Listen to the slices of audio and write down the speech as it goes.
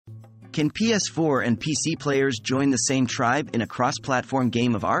Can PS4 and PC players join the same tribe in a cross-platform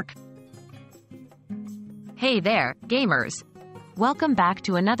game of Ark? Hey there, gamers! Welcome back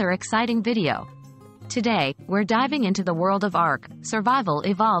to another exciting video. Today, we're diving into the world of Ark: Survival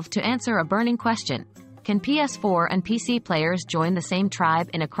Evolved to answer a burning question. Can PS4 and PC players join the same tribe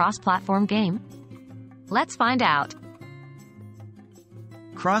in a cross-platform game? Let's find out.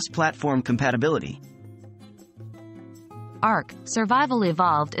 Cross-platform compatibility. Ark: Survival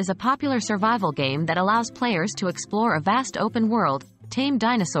Evolved is a popular survival game that allows players to explore a vast open world, tame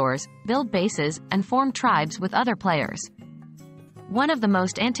dinosaurs, build bases, and form tribes with other players. One of the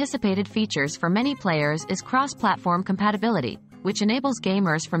most anticipated features for many players is cross-platform compatibility, which enables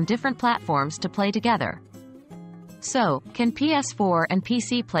gamers from different platforms to play together. So, can PS4 and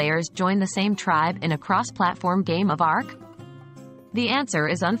PC players join the same tribe in a cross-platform game of Ark? The answer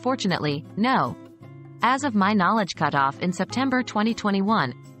is unfortunately, no. As of my knowledge cutoff in September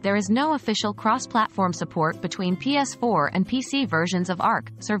 2021, there is no official cross-platform support between PS4 and PC versions of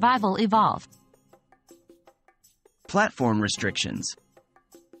Ark: Survival Evolved. Platform restrictions.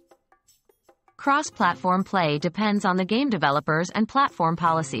 Cross-platform play depends on the game developers and platform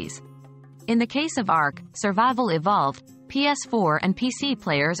policies. In the case of Ark: Survival Evolved, PS4 and PC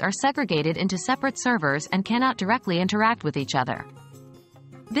players are segregated into separate servers and cannot directly interact with each other.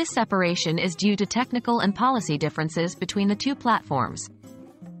 This separation is due to technical and policy differences between the two platforms.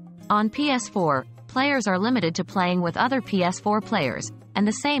 On PS4, players are limited to playing with other PS4 players, and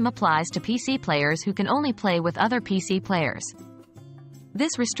the same applies to PC players who can only play with other PC players.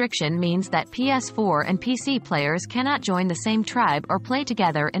 This restriction means that PS4 and PC players cannot join the same tribe or play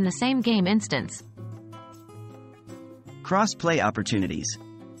together in the same game instance. Cross-play opportunities.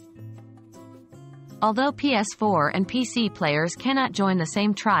 Although PS4 and PC players cannot join the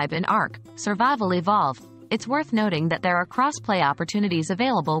same tribe in Ark: Survival Evolved, it's worth noting that there are cross-play opportunities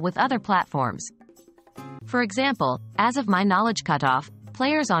available with other platforms. For example, as of my knowledge cutoff,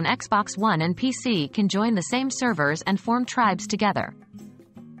 players on Xbox One and PC can join the same servers and form tribes together.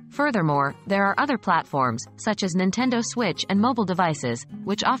 Furthermore, there are other platforms, such as Nintendo Switch and mobile devices,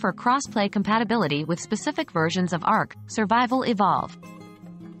 which offer cross-play compatibility with specific versions of Ark: Survival Evolved.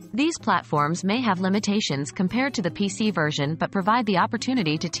 These platforms may have limitations compared to the PC version but provide the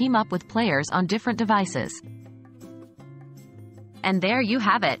opportunity to team up with players on different devices. And there you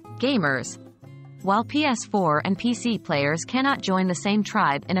have it, gamers! While PS4 and PC players cannot join the same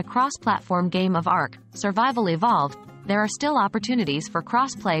tribe in a cross-platform game of Ark: Survival Evolved, there are still opportunities for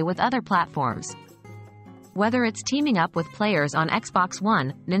cross-play with other platforms. Whether it's teaming up with players on Xbox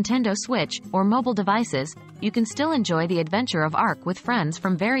One, Nintendo Switch, or mobile devices, you can still enjoy the adventure of Ark with friends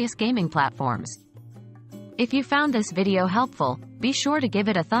from various gaming platforms. If you found this video helpful, be sure to give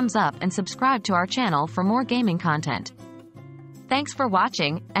it a thumbs up and subscribe to our channel for more gaming content. Thanks for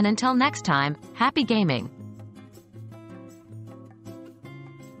watching, and until next time, happy gaming!